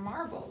lost her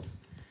marbles.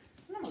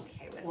 I'm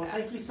okay with that. Well,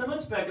 thank you so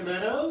much, Becca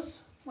Meadows.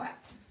 What?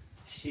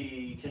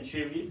 She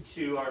contributed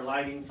to our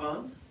lighting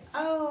fund.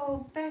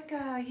 Oh,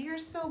 Becca, you're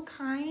so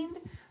kind.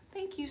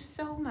 Thank you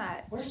so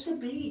much. Where's the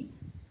B?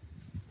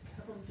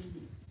 Capital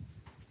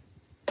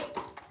B.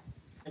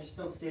 I just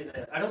don't see it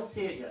yet. I don't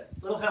see it yet.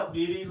 Little help,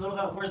 beauty. Little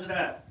help. Where's it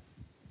at?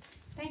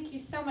 Thank you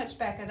so much,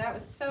 Becca. That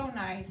was so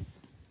nice.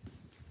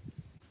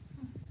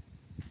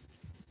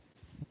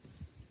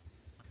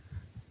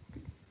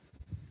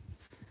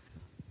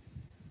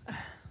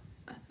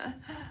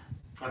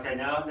 Okay,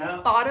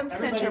 now. Bottom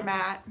center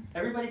mat.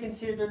 Everybody can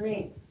see it but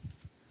me.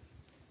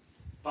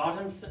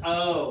 Bottom.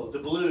 Oh, the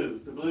blue.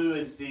 The blue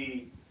is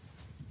the.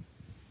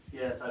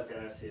 Yes. Okay,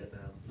 I see it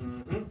now.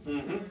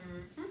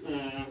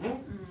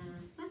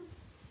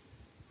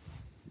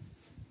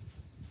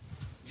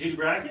 Judy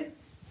Brackett.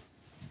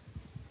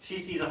 She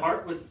sees a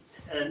heart with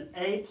an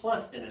A+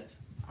 in it.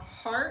 A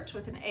heart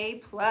with an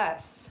A+.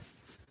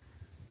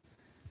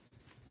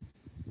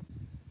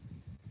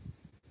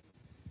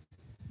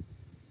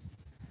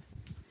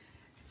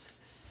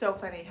 So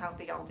funny how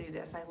they all do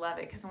this. I love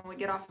it because when we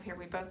get off of here,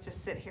 we both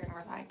just sit here and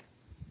we're like,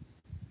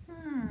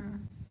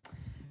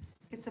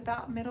 It's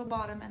about middle,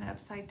 bottom, and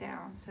upside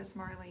down, says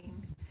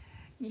Marlene.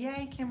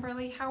 Yay,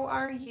 Kimberly, how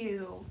are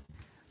you?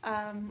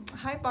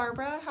 Hi,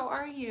 Barbara, how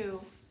are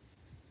you?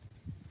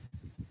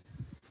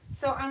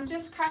 So I'm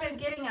just kind of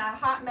getting a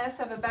hot mess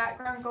of a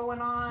background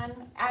going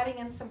on, adding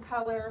in some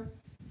color.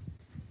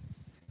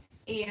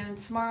 And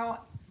tomorrow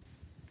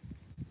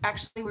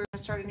actually we're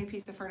gonna start a new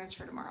piece of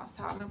furniture tomorrow,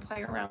 so I'm gonna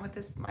play around with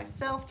this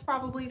myself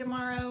probably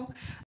tomorrow.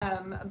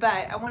 But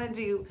I wanted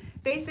to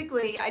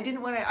basically, I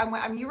didn't want to. I'm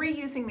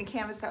reusing the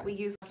canvas that we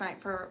used last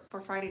night for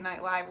Friday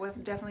Night Live. Was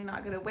definitely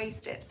not gonna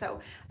waste it. So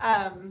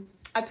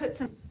I put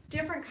some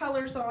different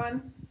colors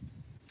on.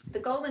 The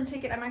golden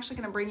ticket, I'm actually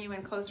going to bring you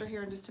in closer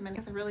here in just a minute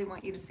because I really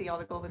want you to see all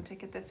the golden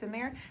ticket that's in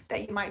there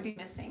that you might be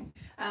missing.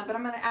 But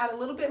I'm going to add a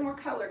little bit more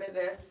color to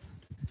this.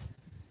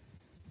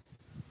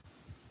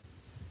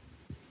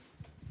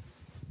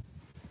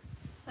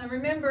 Now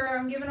remember,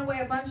 I'm giving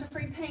away a bunch of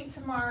free paint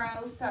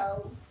tomorrow,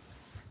 so,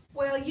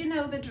 well, you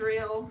know the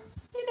drill.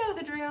 You know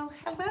the drill.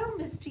 Hello,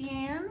 Miss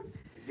Dionne.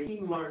 Vicky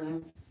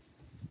Martin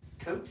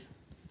coat.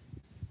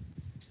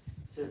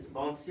 Says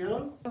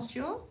Monsieur.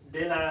 Bonjour.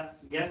 De la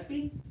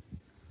Gaspé.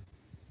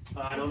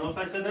 I don't know if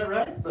I said that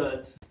right,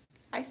 but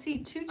I see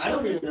two children. I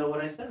don't even know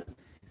what I said.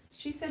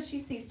 She said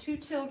she sees two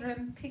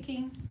children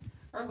picking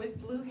or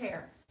with blue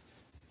hair.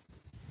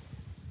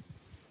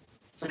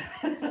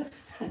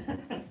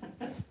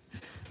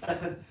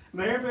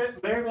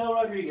 Maribel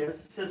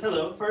Rodriguez says,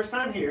 hello, first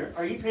time here.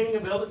 Are you painting a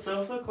velvet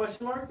sofa?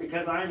 Question mark.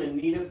 Because I'm in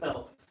need of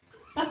help.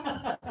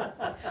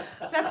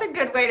 That's a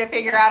good way to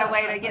figure out a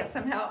way to get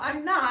some help.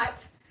 I'm not.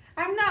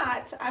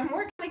 I'm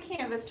working the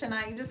canvas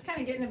tonight, just kind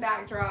of getting a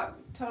backdrop,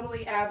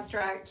 totally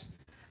abstract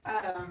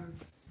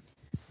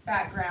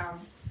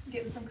background,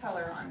 getting some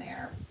color on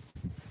there.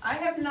 I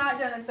have not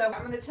done it, so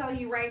I'm going to tell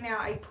you right now,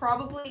 I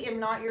probably am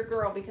not your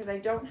girl because I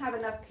don't have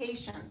enough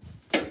patience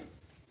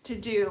to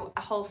do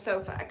a whole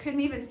sofa. I couldn't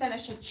even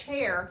finish a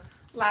chair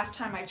last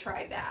time I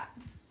tried that.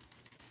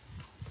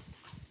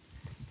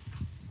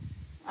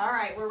 All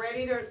right, we're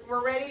ready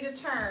to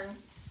turn.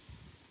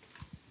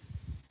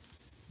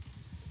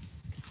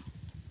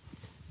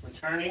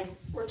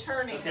 We're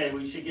turning? Okay,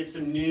 we should get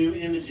some new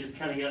images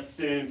coming up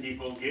soon,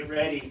 people. Get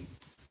ready.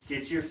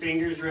 Get your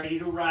fingers ready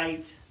to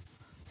write.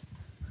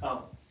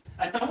 Oh,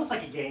 it's almost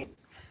like a game.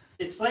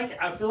 It's like,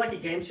 I feel like a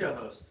game show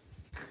host.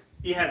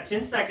 You have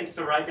 10 seconds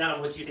to write down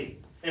what you see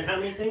and how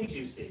many things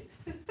you see,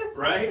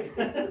 right?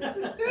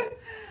 Okay,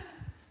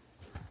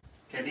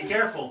 be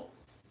careful.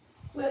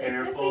 Well,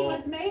 if this thing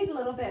was made a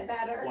little bit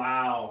better.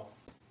 Wow.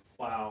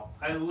 Wow.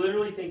 I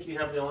literally think you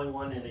have the only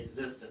one in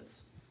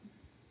existence.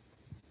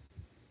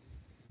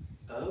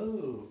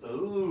 Oh,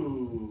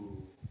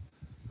 ooh,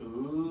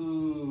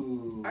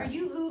 ooh. Are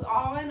you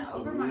ooh-awing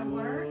over my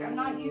work? I'm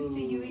not used to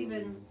you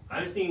even.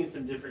 I'm seeing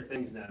some different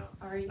things now.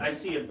 Are you? I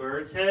see a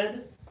bird's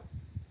head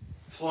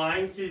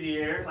flying through the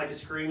air like a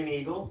screaming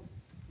eagle.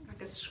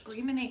 Like a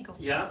screaming eagle.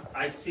 Yeah,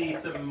 I see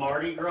some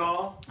Mardi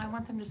Gras. I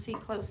want them to see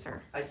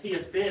closer. I see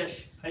a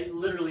fish. I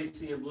literally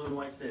see a blue and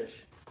white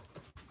fish.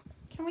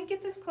 Can we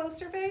get this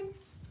closer, babe?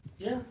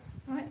 Yeah.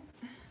 What?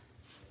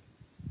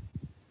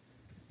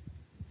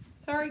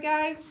 Sorry,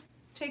 guys.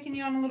 Taking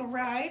you on a little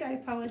ride. I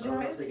apologize. I don't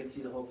know if they can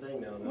see the whole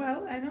thing now. No?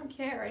 Well, I don't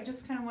care. I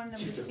just kind of wanted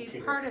them to see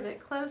part of it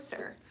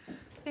closer.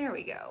 There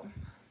we go.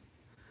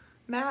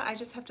 Matt, I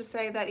just have to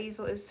say that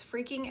easel is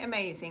freaking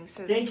amazing.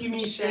 Says Thank you,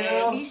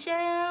 Michelle.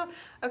 Michelle.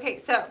 Okay,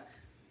 so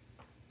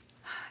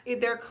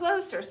they're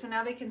closer, so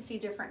now they can see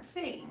different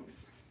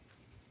things.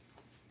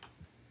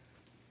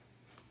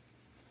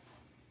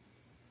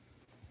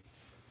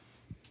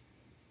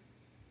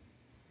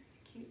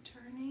 Keep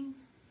turning.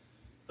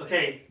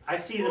 Okay, I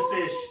see the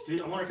fish.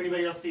 I wonder if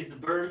anybody else sees the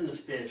bird and the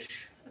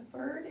fish. A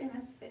bird and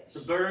a fish. The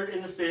bird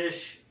and the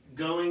fish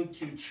going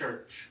to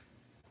church.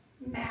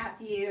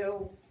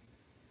 Matthew.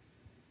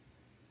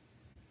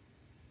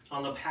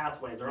 On the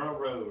pathway, they're on a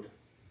road.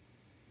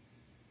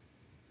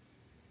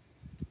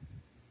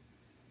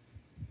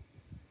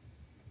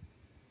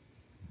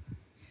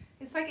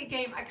 It's like a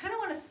game. I kind of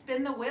want to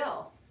spin the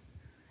wheel.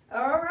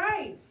 All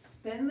right,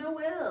 spin the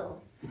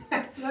wheel.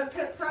 Look,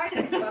 put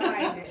prizes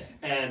behind it.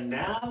 And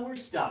now we're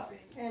stopping.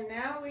 And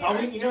now we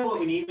you know what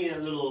we need? We need a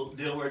little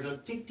deal where it's a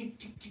tick, tick,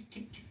 tick, tick,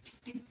 tick, tick,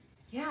 tick.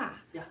 Yeah.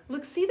 Yeah.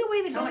 Look, see the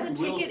way the Kinda golden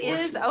like Wheel of ticket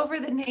is Fortune. over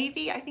the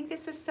navy? I think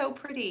this is so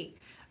pretty.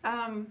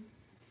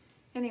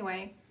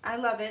 Anyway, I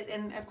love it.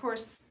 And of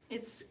course,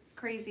 it's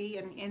crazy.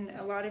 And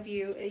a lot of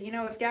you, you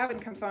know, if Gavin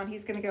comes on,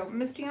 he's going to go,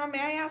 Miss Dionne, may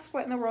I ask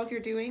what in the world you're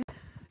doing?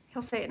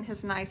 He'll say it in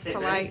his nice, Okay,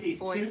 polite sees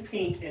voice. two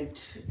pink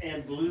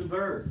and blue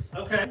birds.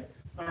 Okay.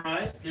 All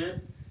right.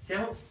 Good.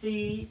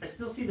 See, I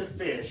still see the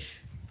fish.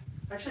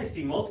 Actually, I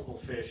see multiple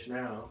fish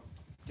now.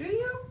 Do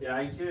you? Yeah,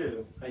 I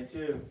do. I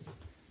do.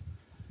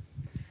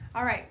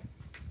 All right.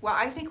 Well,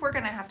 I think we're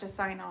going to have to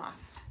sign off.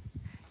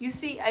 You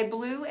see a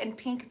blue and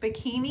pink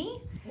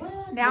bikini.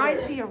 What? Now I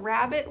see a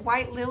rabbit.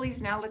 White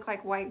lilies now look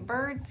like white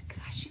birds.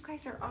 Gosh, you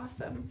guys are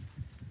awesome.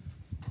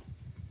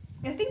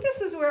 I think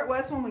this is where it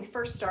was when we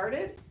first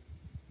started.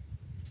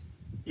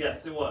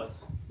 Yes, it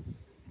was.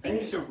 I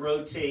think you should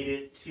rotate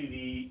it to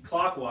the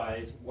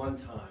clockwise one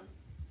time.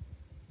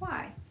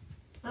 Why?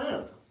 I don't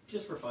know.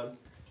 Just for fun.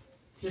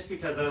 Just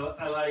because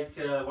I like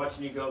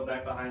watching you go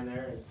back behind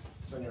there and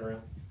swing it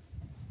around.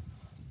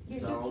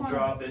 Don't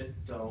drop it.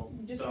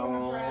 Don't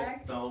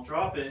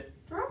drop it.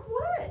 Drop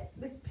what?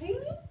 The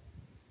painting?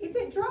 If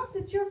it drops,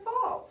 it's your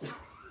fault.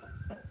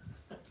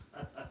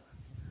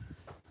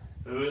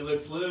 Ooh, it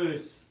looks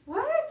loose.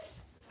 What?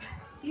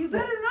 You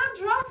better not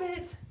drop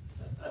it.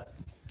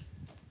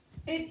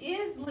 It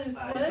is loose,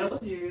 I Woods.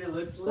 told you it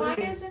looks loose.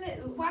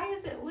 Why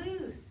is it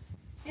loose?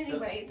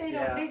 Anyway, they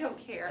don't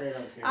care. They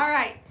don't care. All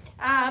right.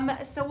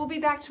 So we'll be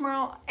back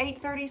tomorrow,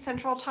 8:30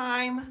 Central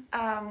Time,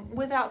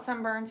 without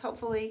sunburns,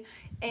 hopefully.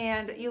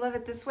 And you love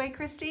it this way,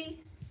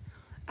 Christy?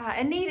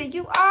 Anita,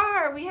 you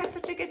are. We had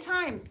such a good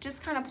time,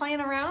 just kind of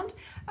playing around.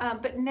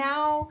 But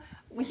now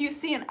you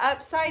see an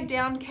upside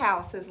down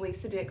cow, says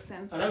Lisa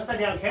Dixon. An upside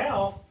down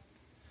cow?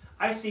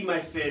 I see my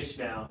fish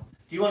now.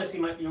 Do you want to see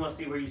you want to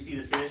see where you see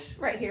the fish?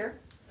 Right here.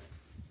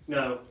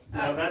 No,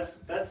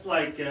 that's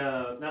like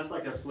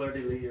a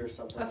fleur-de-lis or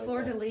something. A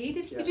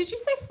fleur-de-lis? Yeah. Did you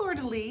say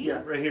fleur-de-lis?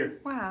 Yeah, right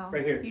here. Wow.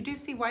 Right here. You do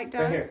see white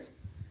doves? Right here.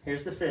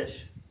 Here's the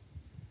fish.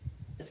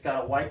 It's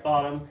got a white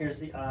bottom. Here's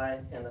the eye,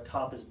 and the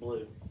top is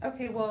blue.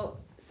 Okay, well,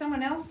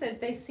 someone else said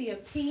they see a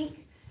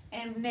pink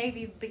and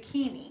navy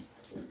bikini.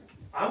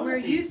 Where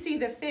you see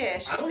the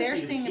fish, they're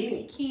seeing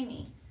a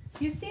bikini.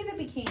 You see the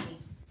bikini.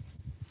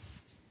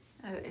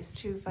 Oh, it's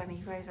too funny.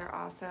 You guys are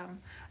awesome.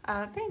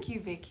 Thank you,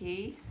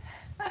 Vicki.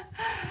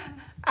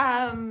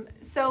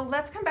 So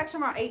let's come back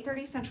tomorrow,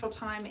 8:30 Central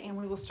Time, and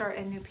we will start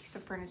a new piece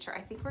of furniture.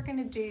 I think we're going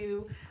to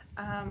do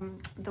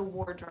the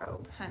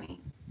wardrobe,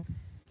 honey.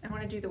 I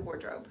want to do the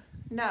wardrobe.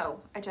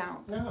 No, I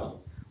don't.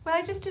 No. Well,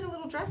 I just did a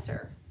little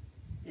dresser.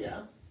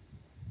 Yeah.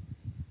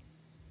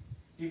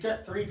 You've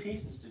got 3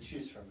 pieces to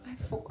choose from. I have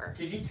 4.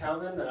 Did you tell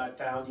them that I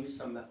found you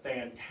some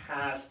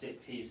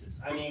fantastic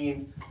pieces? I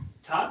mean,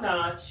 top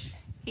notch.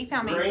 He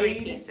found me 3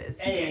 pieces.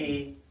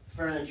 A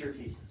furniture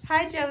pieces.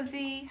 Hi,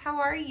 Josie.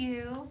 How are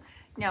you?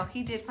 No,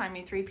 he did find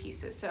me 3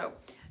 pieces. So,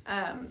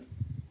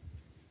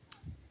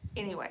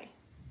 anyway,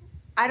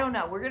 I don't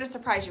know. We're going to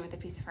surprise you with a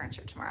piece of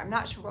furniture tomorrow. I'm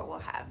not sure what we'll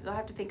have. You'll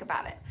have to think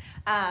about it.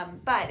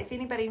 But if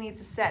anybody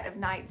needs a set of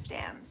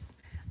nightstands,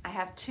 I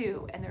have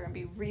 2, and they're going to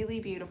be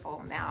really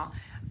beautiful. Now,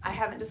 I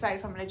haven't decided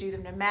if I'm going to do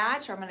them to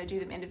match or I'm going to do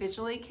them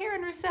individually.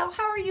 Karen Russell,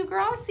 how are you,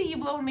 girl? I see you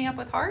blowing me up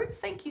with hearts.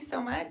 Thank you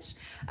so much.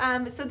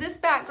 So this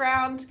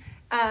background,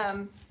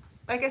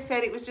 like I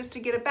said, it was just to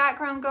get a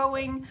background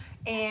going,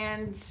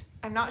 and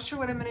I'm not sure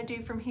what I'm going to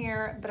do from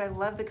here, but I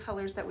love the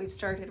colors that we've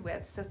started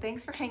with. So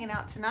thanks for hanging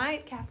out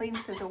tonight. Kathleen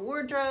says a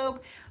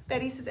wardrobe.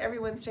 Betty says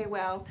everyone stay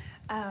well.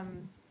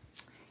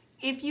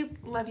 If you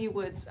love you,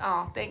 Woods.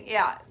 Oh,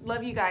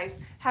 love you guys.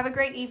 Have a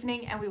great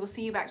evening, and we will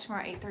see you back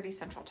tomorrow, 8:30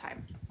 Central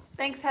Time.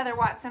 Thanks, Heather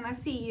Watson. I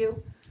see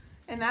you.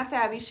 And that's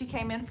Abby. She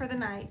came in for the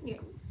night.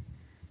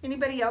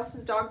 Anybody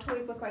else's dog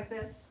toys look like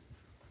this?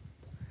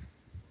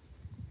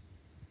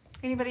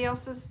 Anybody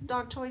else's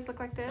dog toys look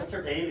like this? That's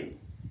her baby.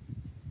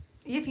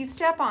 If you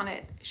step on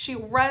it, she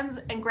runs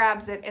and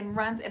grabs it and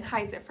runs and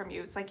hides it from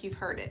you. It's like you've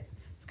heard it.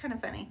 It's kind of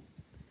funny.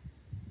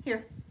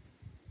 Here.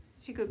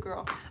 She's a good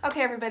girl.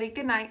 Okay, everybody.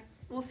 Good night.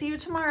 We'll see you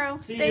tomorrow.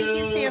 Thank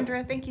you,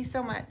 Sandra. Thank you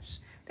so much.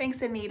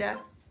 Thanks, Anita.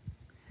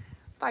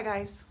 Bye,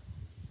 guys.